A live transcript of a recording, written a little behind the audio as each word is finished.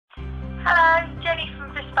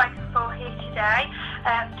today.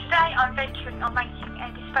 Today I'm venturing on making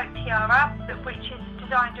a bespoke tiara, which is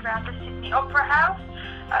designed around the Sydney Opera House.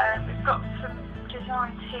 We've got some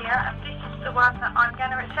designs here, and this is the one that I'm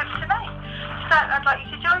going to attempt to make. So I'd like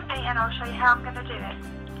you to join me and I'll show you how I'm going to do it.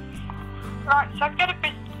 Right, so I'm going to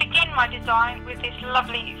begin my design with this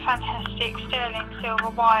lovely, fantastic sterling silver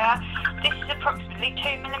wire. This is approximately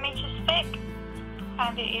 2mm thick,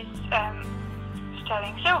 and it is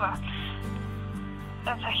sterling silver.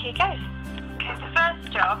 So here goes. Okay, the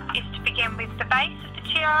first job is to begin with the base of the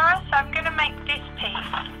tiara. So I'm going to make this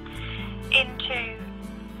piece into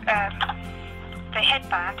the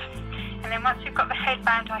headband, and then once we've got the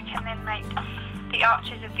headband, I can then make the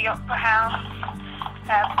arches of the opera house.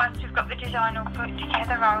 Once we've got the design all put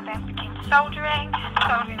together, I'll then begin soldering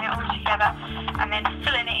it all together, and then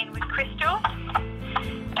filling it in with crystal,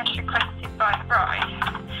 as requested by the bride.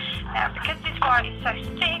 Now, because this wire is so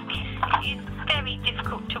thick, it is very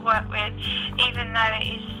difficult to work with. Even though it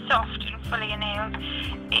is soft and fully annealed,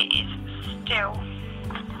 it is still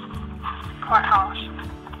quite harsh.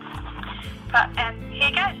 But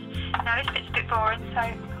here goes. Now this bit's a bit boring, so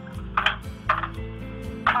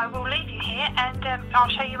I will leave you here, and I'll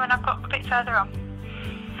show you when I've got a bit further on.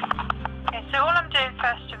 Okay, so all I'm doing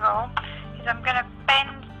first of all is I'm going to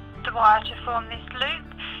bend the wire to form this loop.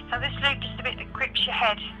 Now this loop is the bit that grips your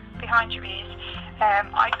head behind your ears.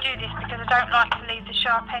 I do this because I don't like to leave the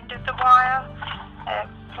sharp end of the wire,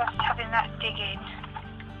 plus having that dig in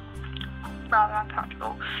rather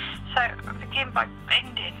uncomfortable. So I begin by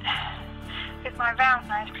bending with my round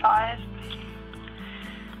nose pliers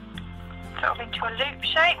sort of into a loop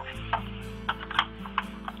shape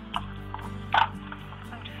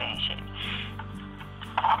and finish it.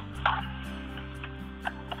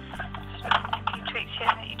 Tweaks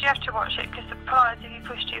here. You do have to watch it because the pliers, if you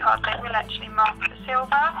push too hard, they will actually mark the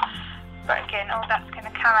silver. But again, all that's going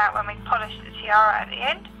to come out when we polish the tiara at the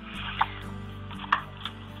end.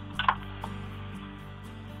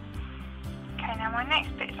 Okay, now my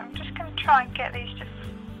next bit is I'm just going to try and get these to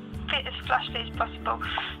fit as flushly as possible,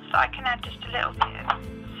 so I can add just a little bit of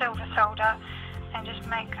silver solder and just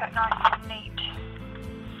make it nice and neat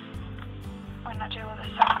when I do all the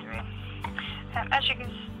soldering. As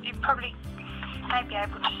you probably may be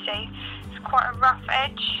able to see, it's quite a rough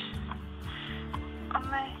edge on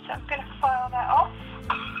there, so I'm going to file that off.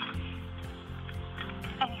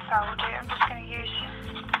 Any file will do. I'm just going to use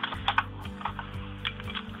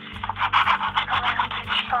a round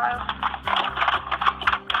edge file.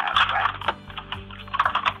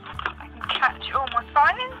 I can catch all my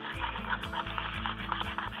filings.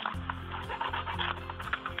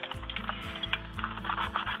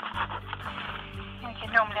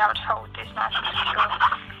 Normally I would hold this nice and secure on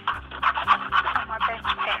my best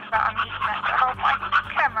pin, but I'm using that to hold my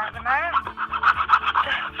camera at the moment.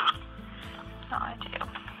 Not ideal.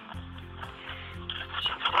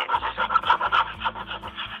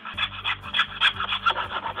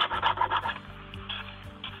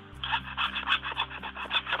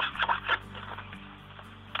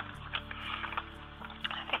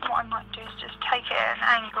 I think what I might do is just take it at an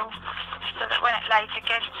angle so that when it lays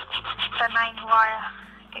against the main wire,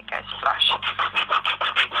 it goes flush. I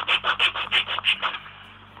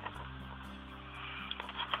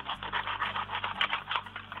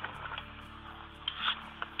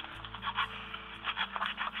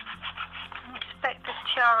expect this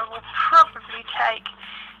tiara will probably take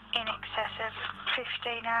in excess of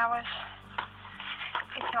 15 hours,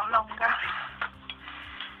 if not longer.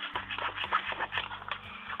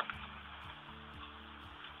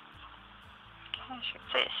 As you can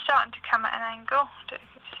see, it's starting to come at an angle. I don't know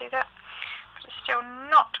if you can see that, but it's still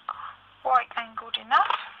not quite angled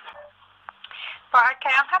enough. Right,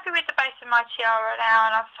 okay, I'm happy with the base of my tiara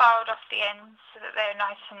now, and I've filed off the ends so that they're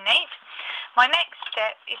nice and neat. My next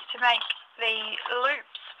step is to make the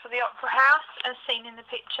loops for the opera house as seen in the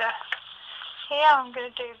picture. Here I'm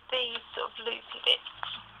going to do these sort of loopy bits.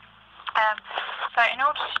 So in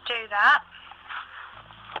order to do that,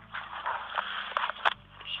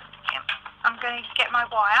 I'm going to get my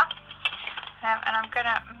wire, and I'm going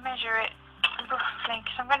to measure it roughly,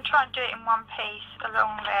 because I'm going to try and do it in one piece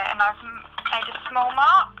along there, and I've made a small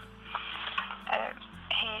mark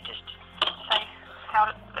here just to say how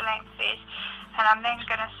the length is, and I'm then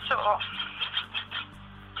going to sort of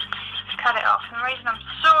cut it off. And the reason I'm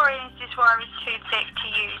sawing is this wire is too thick to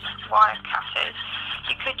use wire cutters.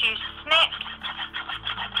 You could use snips,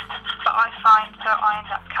 but I find that I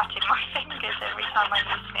end up cutting my fingers every time I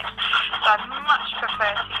use snips, so I'd much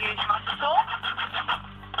prefer to use my saw.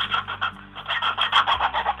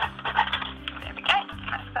 There we go,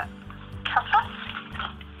 that's that cut off.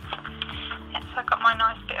 Yes, so I've got my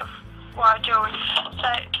nice bit of wire jewellery.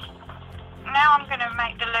 So now I'm going to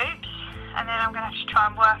make the loops, and then I'm going to have to try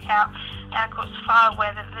and work out, and of course, file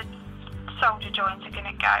where the solder joins are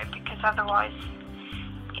going to go, because otherwise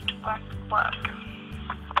it won't work.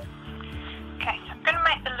 Okay, so I'm going to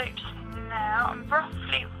make the loops now. I'm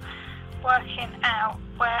roughly working out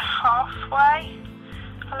where halfway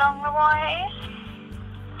along the wire is.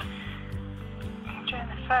 I'm doing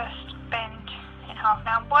the first bend in half.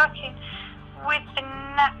 Now I'm working with the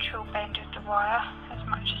natural bend of the wire as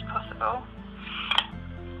much as possible.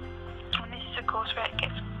 And this is of course where it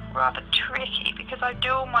gets rather tricky, because I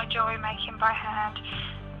do all my jewellery making by hand,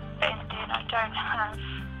 bending. I don't have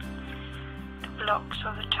the blocks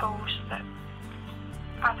or the tools that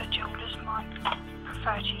other jewellers might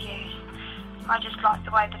prefer to use. I just like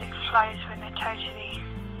the way that it flows when they're totally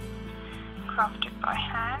crafted by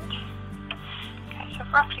hand. Okay, so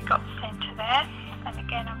I've roughly got the centre there, and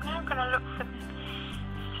again I'm now going to look for the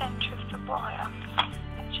centre of the wire,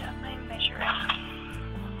 which I may measure it,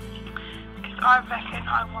 because I reckon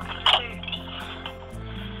I want the loops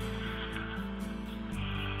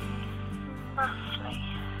roughly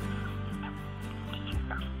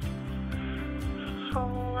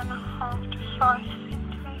 4.5 to 5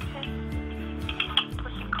 centimetres.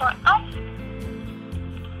 Would be quite nice.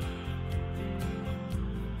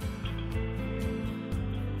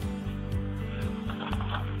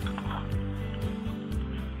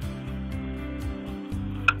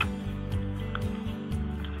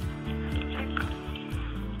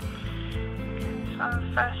 The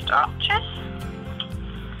first arches.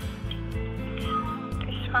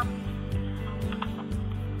 This one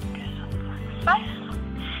goes on like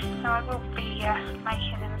so. Now I will be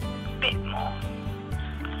making them a bit more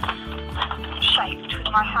shaped with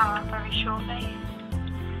my hammer very shortly.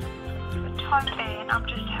 For the time being, I'm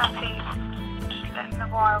just happy just letting the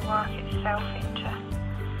wire work itself into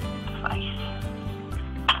place.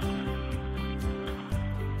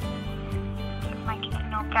 Making it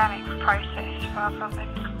an organic process rather than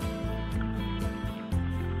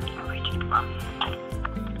a rigid one.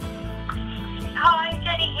 Hi,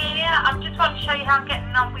 Jenny here. I just want to show you how I'm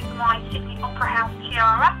getting on with my Sydney Opera House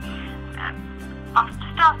tiara. I've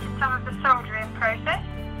started some of the soldering process,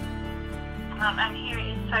 and here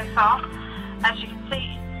it is so far. As you can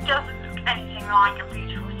see, it doesn't look anything like a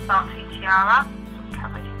beautiful sparkly tiara. It's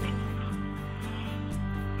covered in bits.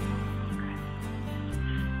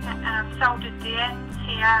 And I've soldered the ends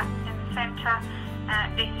here in the centre and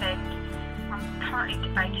at this end. I'm currently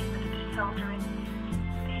debating whether to solder in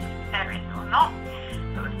these areas or not.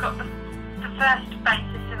 But we've got the first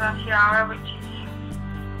basis of our tiara, which is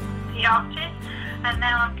the arches, and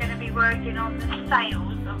now I'm going to be working on the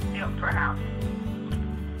sails of the Opera House.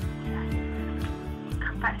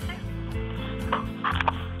 Come back soon.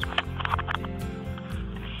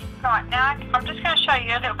 Right, now I'm just going to show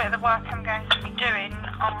you a little bit of the work I'm going to be doing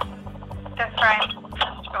on the frame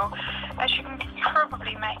first of all. As you can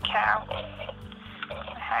probably make out,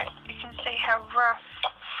 you can see how rough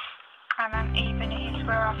and uneven it is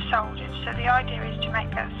where I've soldered. So the idea is to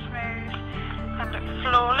make that smooth and look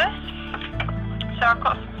flawless. So I've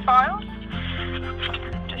got some files.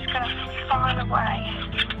 I'm just going to file away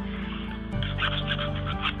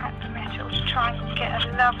at the metal to try and get a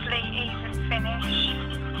lovely even finish.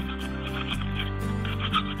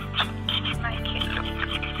 Make it look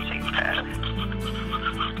superb.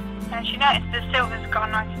 As you notice, the silver's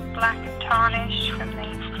gone nice and black and tarnished from the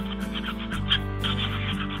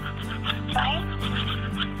flame.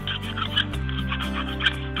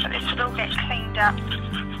 But this will all get cleaned up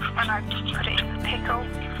when I put it in the pickle,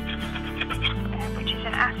 which is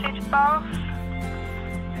an acid bath,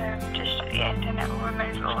 just at the end, and it will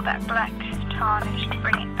remove all that black tarnish and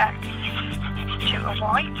bring it back to a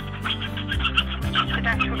white. So the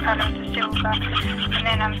natural colour of the silver, and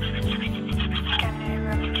then I'm going to,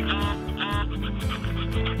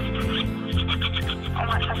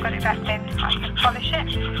 once I've got it back, then I can polish it.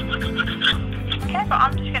 Okay, but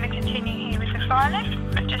I'm just going to continue here with the filing,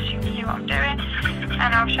 but just so you can see what I'm doing,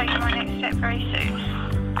 and I'll show you my next step very soon.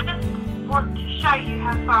 I just want to show you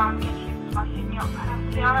how far I'm getting with my Sydney Opera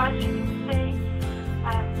House tiara. As you can see,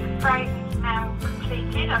 the frame is now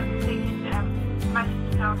completed. I've completed most of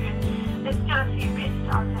the soldering. There's still a few bits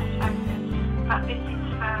that I've left open, but this is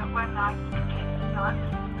for when I complete the design.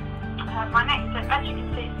 My next step, as you can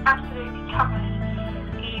see, is absolutely covered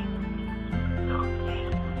in sort of this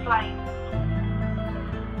flame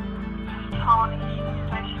tarnish, I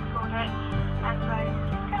suppose you call it, and so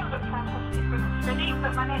it's going to look fantastic when it's ready.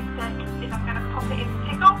 But my next step is I'm going to pop it in the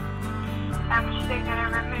pickle, which is then going to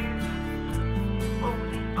remove all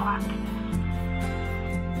this blackness.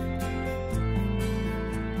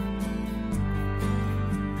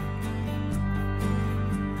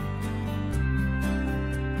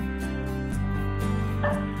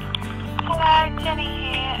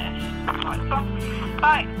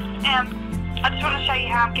 Right, I just want to show you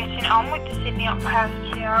how I'm getting on with the Sydney Opera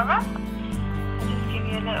House tiara. I'll just give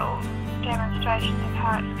you a little demonstration of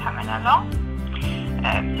how it's coming along. So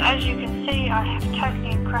as you can see, I have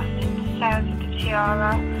totally encrusted the sails of the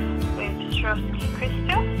tiara with Swarovski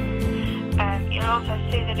crystals. You'll also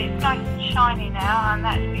see that it's nice and shiny now, and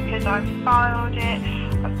that's because I've filed it,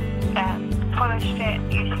 I've polished it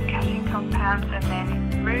using cutting compounds and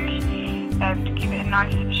then rouge to give it a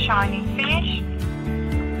nice shiny finish.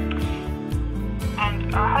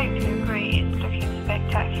 And I hope you agree it's looking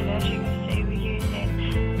spectacular. As you can see, we're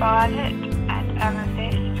using violet and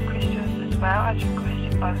amethyst crystals as well, as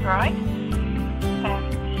requested by the bride.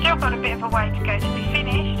 Still got a bit of a way to go to be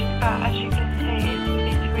finished, but as you can see,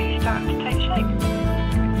 it's really starting to take